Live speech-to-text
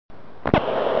Hello?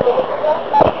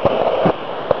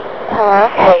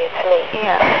 Hey, it's me.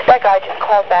 Yeah. That guy just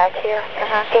called back here.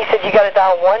 He said you got to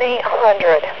dial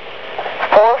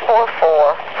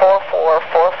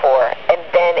 1-800-444-4444, and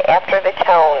then after the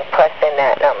tone, press in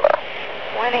that number.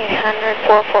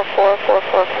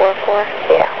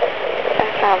 1-800-444-4444? Yeah.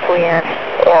 That sounds weird.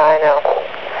 Yeah, I know.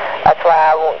 That's why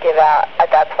I won't give out,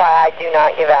 that's why I do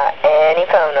not give out any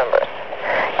phone numbers.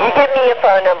 You give me a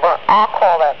phone number, I'll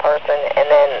call that person, and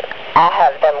then I'll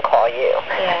have them call you.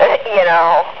 Yeah.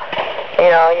 You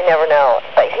know, you never know.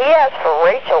 But he asked for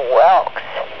Rachel Wells.